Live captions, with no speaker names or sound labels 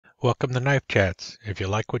Welcome to Knife Chats. If you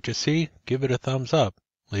like what you see, give it a thumbs up,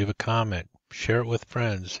 leave a comment, share it with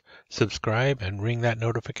friends, subscribe, and ring that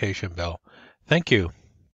notification bell. Thank you.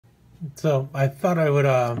 So I thought I would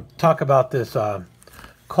talk about this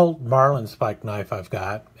Colt Marlin spike knife I've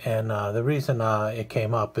got, and the reason it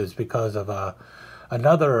came up is because of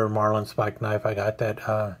another Marlin spike knife I got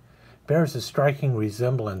that bears a striking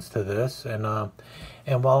resemblance to this. And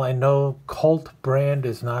while I know Colt brand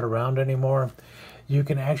is not around anymore, you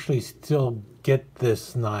can actually still get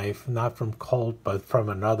this knife, not from Colt, but from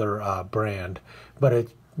another brand. But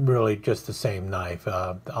it's really just the same knife.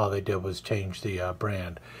 All they did was change the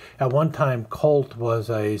brand. At one time, Colt was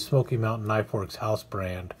a Smoky Mountain Knife Works house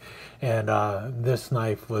brand, and this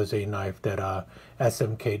knife was a knife that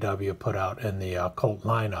SMKW put out in the Colt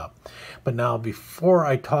lineup. But now, before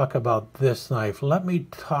I talk about this knife, let me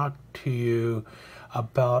talk to you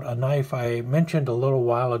about a knife I mentioned a little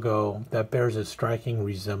while ago that bears a striking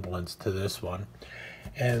resemblance to this one,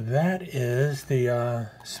 and that is the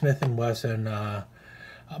Smith & Wesson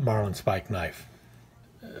Marlin Spike knife.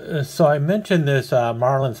 So I mentioned this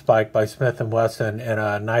Marlin Spike by Smith & Wesson in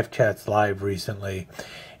a Knife Chats Live recently,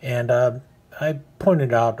 and I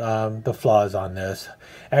pointed out the flaws on this.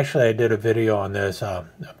 Actually, I did a video on this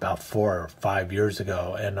about 4 or 5 years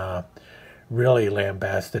ago, and really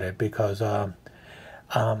lambasted it because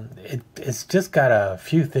it's just got a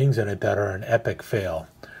few things in it that are an epic fail.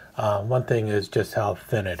 One thing is just how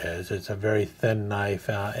thin it is. It's a very thin knife,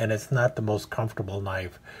 and it's not the most comfortable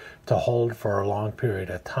knife to hold for a long period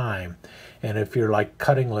of time. And if you're like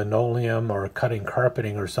cutting linoleum or cutting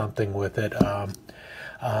carpeting or something with it,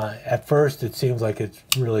 at first it seems like it's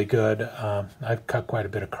really good. I've cut quite a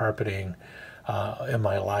bit of carpeting in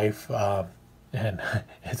my life, and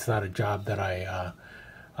it's not a job that I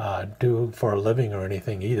do for a living or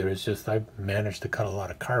anything either. It's just I've managed to cut a lot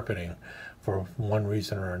of carpeting for one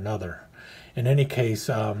reason or another. In any case,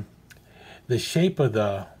 the shape of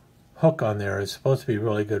the hook on there is supposed to be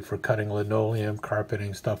really good for cutting linoleum,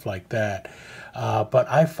 carpeting, stuff like that. But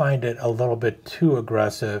I find it a little bit too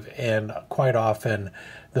aggressive, and quite often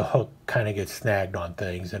the hook kind of gets snagged on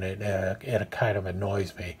things, and it kind of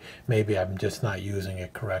annoys me. Maybe I'm just not using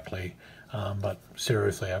it correctly, but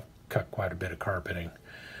seriously, I've cut quite a bit of carpeting.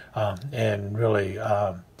 And really,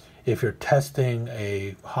 if you're testing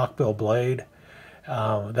a hawkbill blade,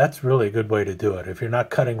 that's really a good way to do it. If you're not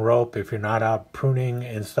cutting rope, if you're not out pruning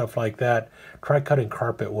and stuff like that, try cutting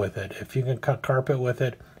carpet with it. If you can cut carpet with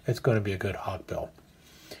it, it's going to be a good hawkbill.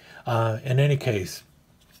 In any case,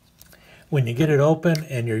 when you get it open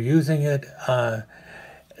and you're using it, the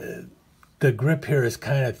grip here is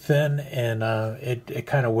kind of thin, and it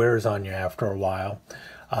kind of wears on you after a while.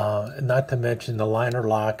 Not to mention the liner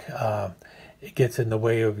lock, it gets in the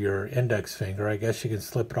way of your index finger. I guess you can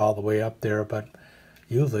slip it all the way up there, but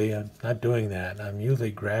usually I'm not doing that. I'm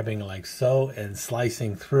usually grabbing like so and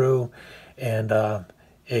slicing through, and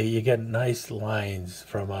you get nice lines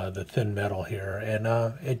from the thin metal here, and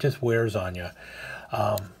it just wears on you.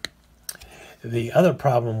 The other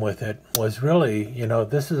problem with it was really,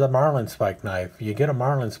 this is a Marlin spike knife. You get a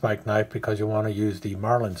Marlin spike knife because you want to use the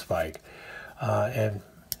Marlin spike. And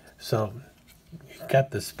so you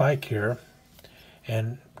got the spike here,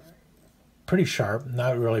 and pretty sharp,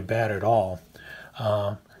 not really bad at all.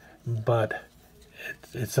 But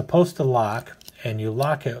it's supposed to lock, and you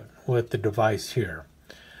lock it with the device here.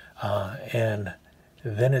 And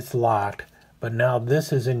then it's locked, but now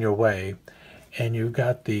this is in your way, and you've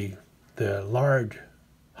got the large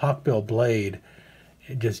hawkbill blade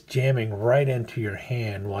just jamming right into your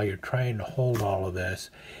hand while you're trying to hold all of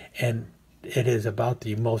this. And it is about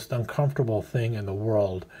the most uncomfortable thing in the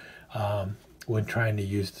world when trying to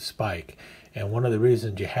use the spike. And one of the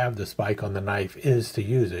reasons you have the spike on the knife is to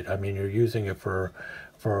use it. I mean, you're using it for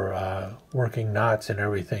working knots and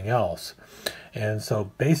everything else. And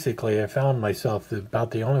so basically I found myself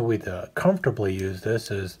about the only way to comfortably use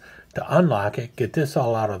this is to unlock it, get this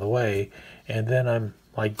all out of the way, and then I'm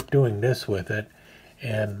like doing this with it,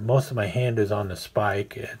 and most of my hand is on the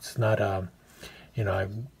spike. It's not I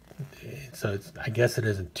guess it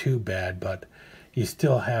isn't too bad, but you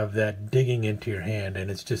still have that digging into your hand, and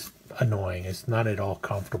it's just annoying. It's not at all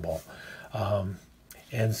comfortable.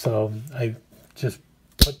 And so I just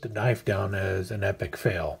put the knife down as an epic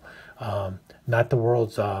fail. Not the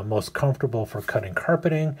world's most comfortable for cutting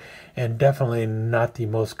carpeting, and definitely not the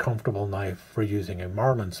most comfortable knife for using a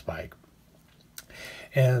Marlin spike.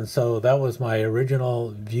 And so that was my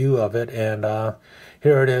original view of it, and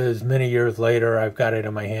here it is many years later. I've got it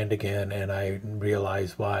in my hand again, and I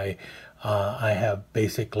realize why I have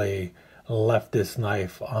basically left this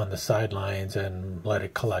knife on the sidelines and let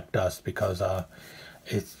it collect dust, because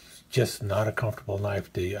it's just not a comfortable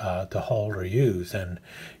knife to hold or use. And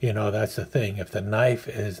you know, that's the thing. If the knife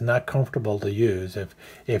is not comfortable to use,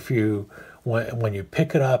 if you when you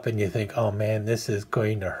pick it up and you think, oh man, this is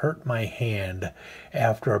going to hurt my hand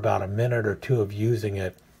after about a minute or two of using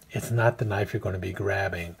it, it's not the knife you're going to be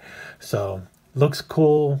grabbing. So looks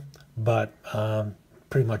cool, but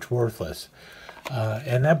pretty much worthless.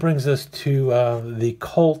 And that brings us to the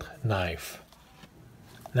Colt knife.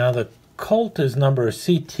 Now the Colt is number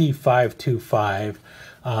CT525.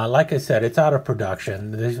 Like I said, it's out of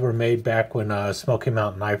production. These were made back when Smoky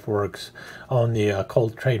Mountain Knife Works owned the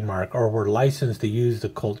Colt trademark, or were licensed to use the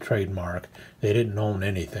Colt trademark. They didn't own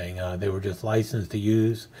anything. They were just licensed to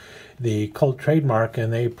use the Colt trademark,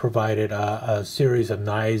 and they provided a series of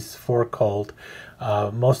knives for Colt.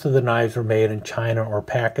 Most of the knives were made in China or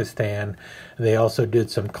Pakistan. They also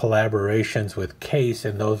did some collaborations with Case,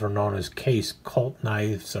 and those were known as Case Colt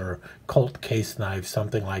knives or Colt Case knives,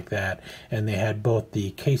 something like that. And they had both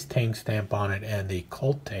the Case tang stamp on it and the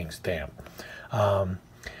Colt tang stamp.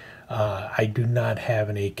 I do not have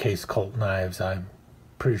any Case Colt knives. I'm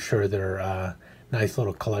pretty sure they're nice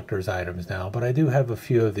little collector's items now, but I do have a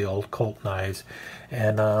few of the old Colt knives.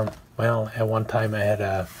 And well, at one time I had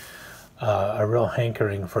a real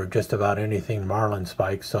hankering for just about anything Marlin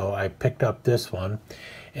spike, so I picked up this one.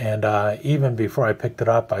 And even before I picked it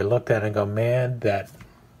up, I looked at it and go, man, that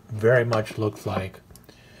very much looks like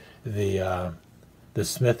the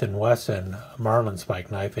Smith & Wesson Marlin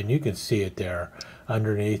spike knife, and you can see it there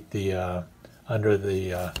underneath the under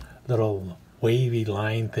the little wavy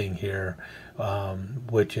line thing here,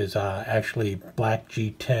 which is actually black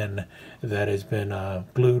G10 that has been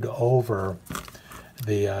glued over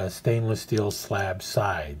the stainless steel slab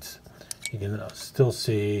sides. You can still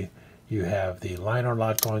see you have the liner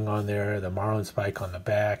lock going on there, the Marlin spike on the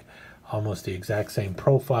back, almost the exact same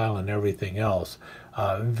profile and everything else.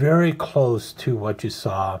 Very close to what you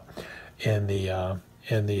saw in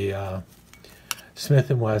the Smith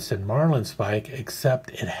 & Wesson Marlin spike, except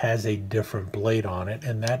it has a different blade on it,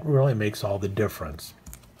 and that really makes all the difference.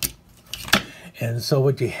 And so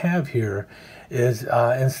what you have here is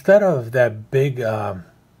instead of that big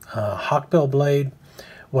hawkbill blade,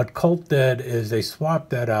 what Colt did is they swapped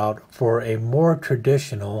that out for a more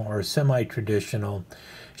traditional or semi-traditional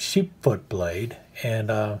sheepfoot blade.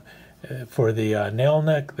 And for the nail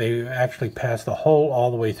neck, they actually passed the hole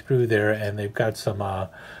all the way through there, and they've got some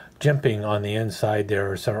jimping on the inside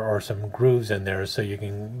there, or some grooves in there, so you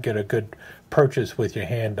can get a good purchase with your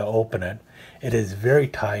hand to open it. It is very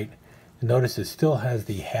tight. Notice it still has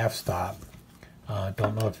the half stop.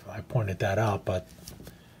 Don't know if I pointed that out, but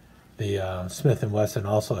the Smith & Wesson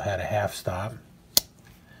also had a half stop.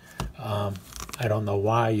 I don't know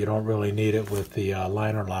why. You don't really need it with the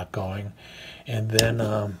liner lock going. And then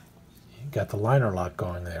you got the liner lock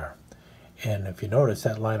going there. And if you notice,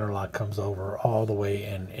 that liner lock comes over all the way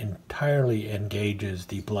and entirely engages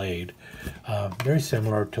the blade. Very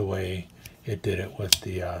similar to the way it did it with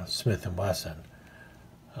the Smith & Wesson.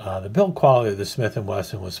 The build quality of the Smith &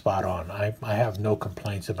 Wesson was spot on. I have no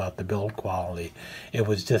complaints about the build quality. It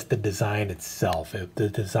was just the design itself. The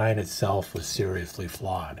design itself was seriously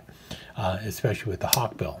flawed, especially with the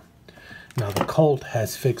hawkbill. Now the Colt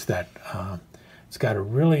has fixed that. It's got a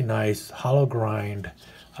really nice hollow grind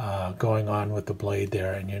going on with the blade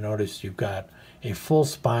there, and you notice you've got a full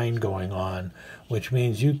spine going on, which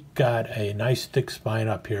means you've got a nice thick spine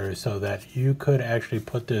up here so that you could actually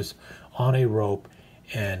put this on a rope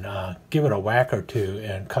and give it a whack or two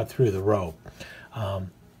and cut through the rope.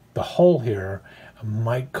 The hole here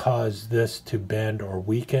might cause this to bend or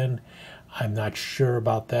weaken. I'm not sure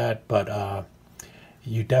about that, but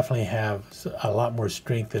you definitely have a lot more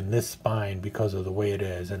strength in this spine because of the way it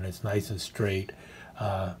is, and it's nice and straight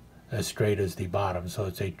as the bottom. So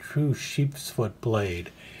it's a true sheep's foot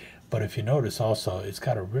blade. But if you notice also, it's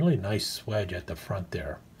got a really nice swedge at the front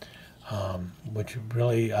there, which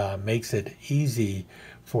really makes it easy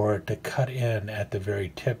for it to cut in at the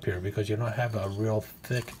very tip here, because you don't have a real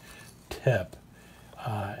thick tip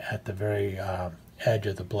at the very edge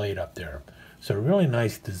of the blade up there. So really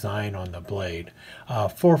nice design on the blade.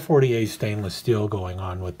 448 stainless steel going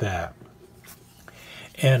on with that.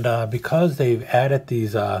 And because they've added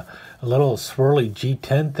these little swirly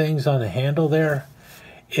G10 things on the handle there,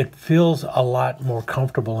 it feels a lot more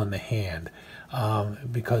comfortable in the hand,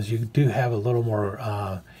 because you do have a little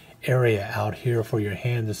more area out here for your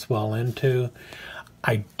hand to swell into.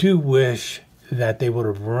 I do wish that they would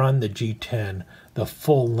have run the G10 the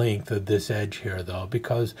full length of this edge here, though,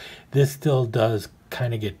 because this still does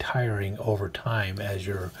kind of get tiring over time as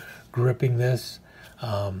you're gripping this.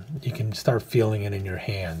 you can start feeling it in your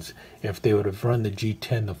hands. If they would have run the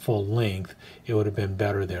G10 the full length, it would have been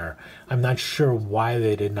better there. I'm not sure why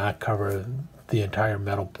they did not cover the entire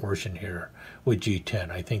metal portion here with G10.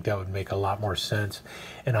 I think that would make a lot more sense.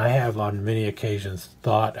 And I have on many occasions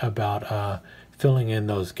thought about filling in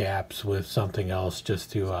those gaps with something else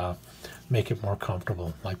just to make it more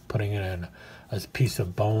comfortable, like putting it in a piece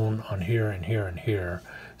of bone on here and here and here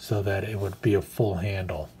so that it would be a full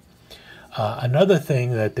handle. Another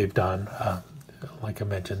thing that they've done, like I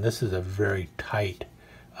mentioned, this is a very tight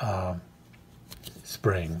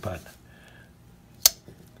spring, but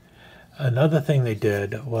another thing they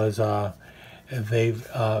did was they've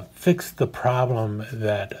fixed the problem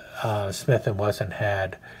that Smith & Wesson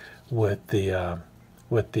had with the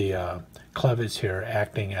clevis here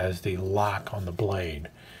acting as the lock on the blade.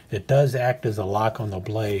 It does act as a lock on the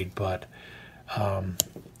blade, but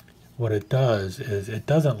what it does is it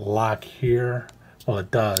doesn't lock here. Well, it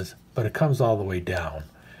does, but it comes all the way down.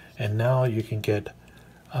 And now you can get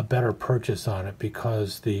a better purchase on it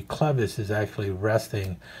because the clevis is actually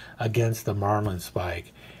resting against the Marlin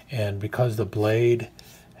spike. And because the blade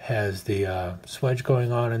has the swedge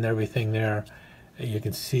going on and everything there, you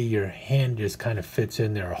can see your hand just kind of fits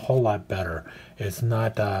in there a whole lot better. It's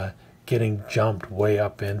not getting jumped way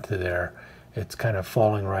up into there. It's kind of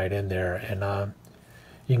falling right in there, and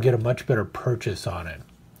you can get a much better purchase on it,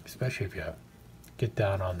 especially if you get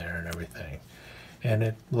down on there and everything. And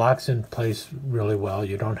it locks in place really well.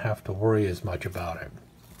 You don't have to worry as much about it.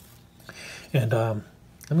 And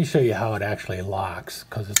let me show you how it actually locks,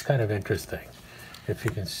 because it's kind of interesting. If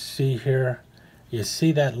you can see here, you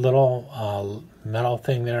see that little metal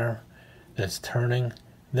thing there that's turning?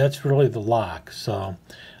 That's really the lock. So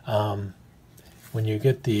when you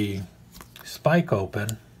get the spike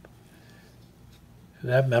open,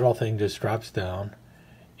 that metal thing just drops down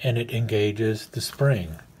and it engages the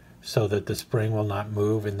spring so that the spring will not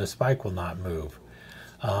move and the spike will not move.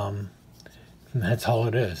 And that's all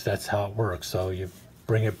it is. That's how it works. So you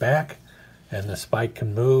bring it back and the spike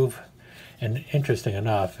can move. And interesting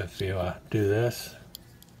enough, if you do this,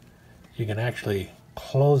 you can actually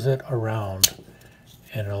close it around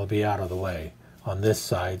and it'll be out of the way on this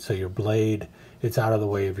side. So your blade, it's out of the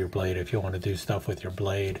way of your blade if you want to do stuff with your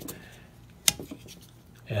blade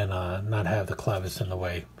and not have the clevis in the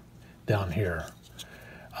way down here.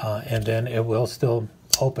 And then it will still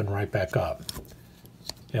open right back up.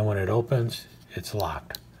 And when it opens, it's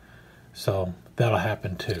locked. So that'll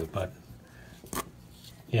happen too, but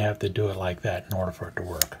you have to do it like that in order for it to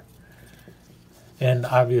work. And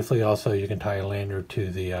obviously also you can tie a lanyard to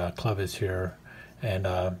the clevis here and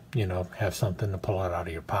you know, have something to pull it out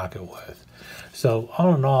of your pocket with. So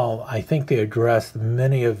all in all, I think they addressed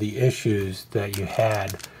many of the issues that you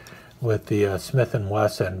had with the Smith &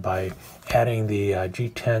 Wesson by adding the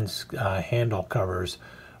G10's handle covers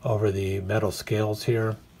over the metal scales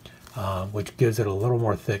here, which gives it a little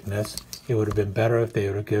more thickness. It would have been better if they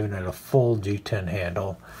would have given it a full G10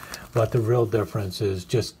 handle, but the real difference is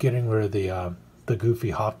just getting rid of the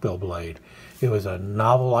goofy hawkbill blade. It was a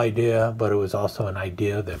novel idea, but it was also an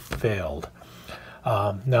idea that failed.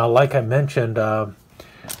 Now, like I mentioned,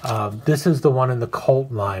 this is the one in the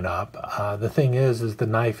Colt lineup. The thing is the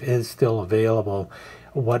knife is still available.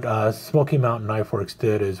 What Smoky Mountain Knife Works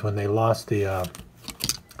did is when they lost the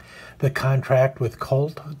contract with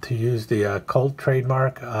Colt to use the Colt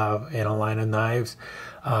trademark in a line of knives,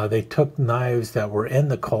 they took knives that were in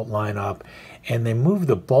the Colt lineup and they moved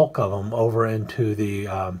the bulk of them over into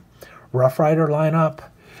the Rough Rider lineup.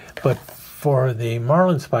 But for the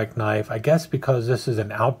Marlin spike knife, I guess because this is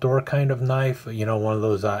an outdoor kind of knife, you know, one of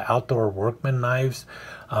those outdoor workman knives,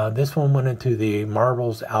 this one went into the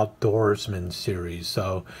Marbles Outdoorsman series.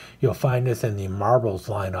 So you'll find this in the Marbles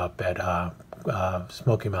lineup at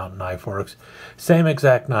Smoky Mountain Knife Works. Same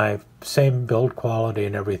exact knife, same build quality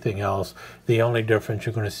and everything else. The only difference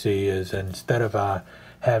you're going to see is instead of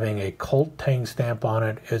having a Colt tang stamp on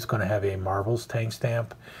it, it's going to have a Marbles tang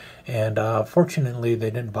stamp. And fortunately,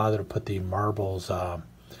 they didn't bother to put the Marbles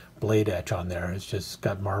blade etch on there. It's just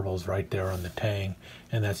got Marbles right there on the tang,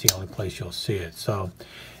 and that's the only place you'll see it. So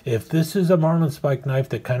if this is a Marlin spike knife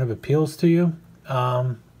that kind of appeals to you,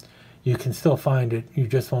 you can still find it. You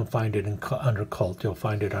just won't find it under Colt. You'll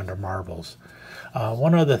find it under Marbles.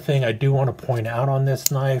 One other thing I do want to point out on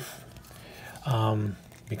this knife,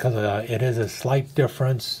 because it is a slight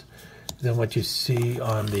difference than what you see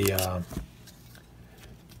on the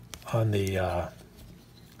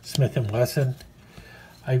Smith & Wesson.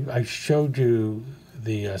 I showed you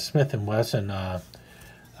the Smith & Wesson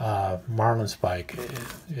Marlin spike.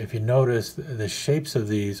 If you notice, the shapes of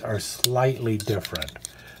these are slightly different.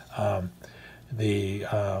 The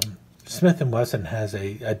Smith & Wesson has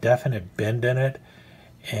a definite bend in it,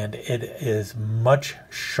 and it is much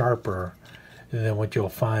sharper than what you'll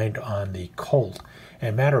find on the Colt.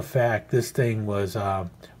 And matter of fact, this thing was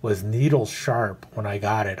needle sharp when I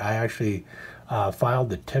got it. I actually filed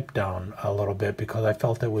the tip down a little bit because I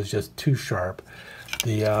felt it was just too sharp.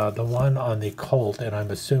 The one on the Colt, and I'm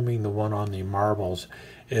assuming the one on the Marbles,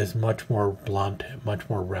 is much more blunt, much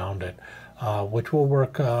more rounded, which will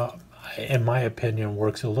work, in my opinion,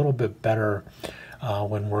 works a little bit better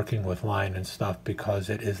when working with line and stuff, because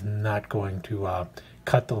it is not going to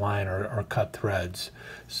cut the line or cut threads.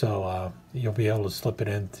 So you'll be able to slip it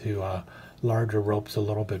into larger ropes a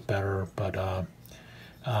little bit better. But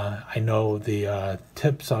I know the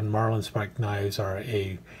tips on Marlin spike knives are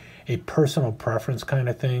a personal preference kind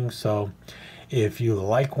of thing. So if you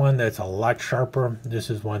like one that's a lot sharper, this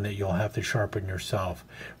is one that you'll have to sharpen yourself.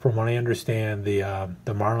 From what I understand,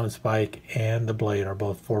 the Marlin spike and the blade are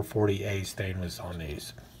both 440A stainless on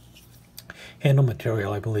these. Handle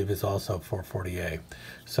material, I believe, is also 440A.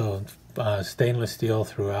 So stainless steel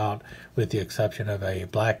throughout, with the exception of a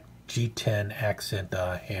black G10 accent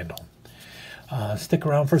handle. Stick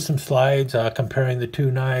around for some slides comparing the two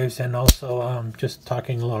knives, and also just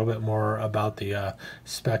talking a little bit more about the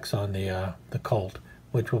specs on the Colt,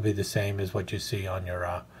 which will be the same as what you see on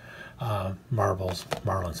your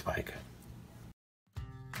Marlin spike.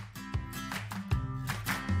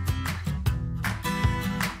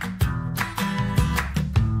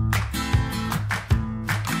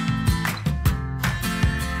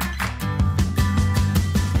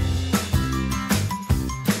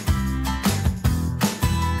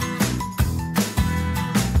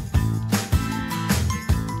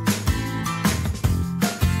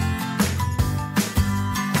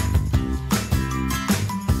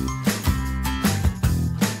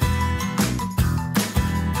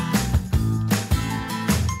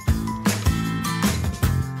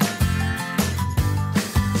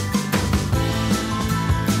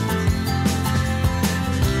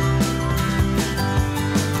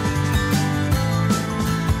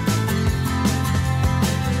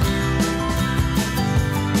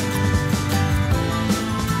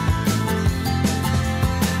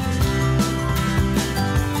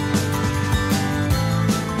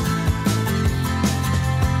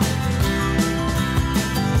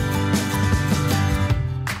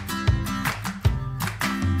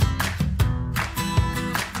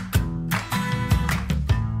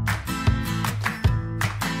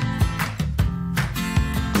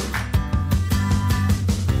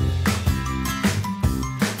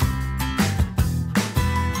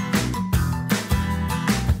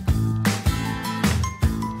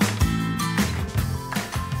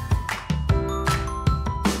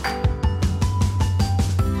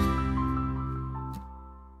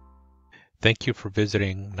 Thank you for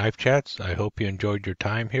visiting Knife Chats. I hope you enjoyed your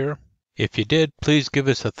time here. If you did, please give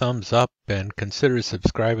us a thumbs up and consider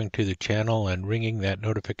subscribing to the channel and ringing that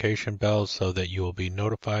notification bell so that you will be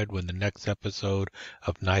notified when the next episode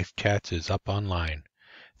of Knife Chats is up online.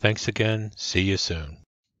 Thanks again. See you soon.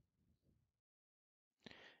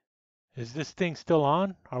 Is this thing still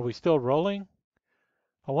on? Are we still rolling?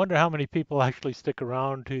 I wonder how many people actually stick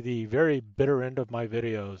around to the very bitter end of my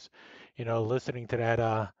videos, listening to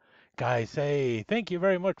that guy say, thank you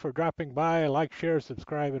very much for dropping by, like, share,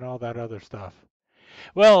 subscribe, and all that other stuff.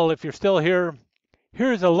 Well, if you're still here,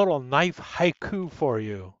 here's a little knife haiku for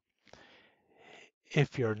you.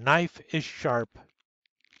 If your knife is sharp,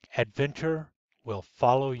 adventure will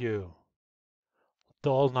follow you.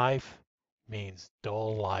 Dull knife means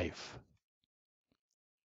dull life.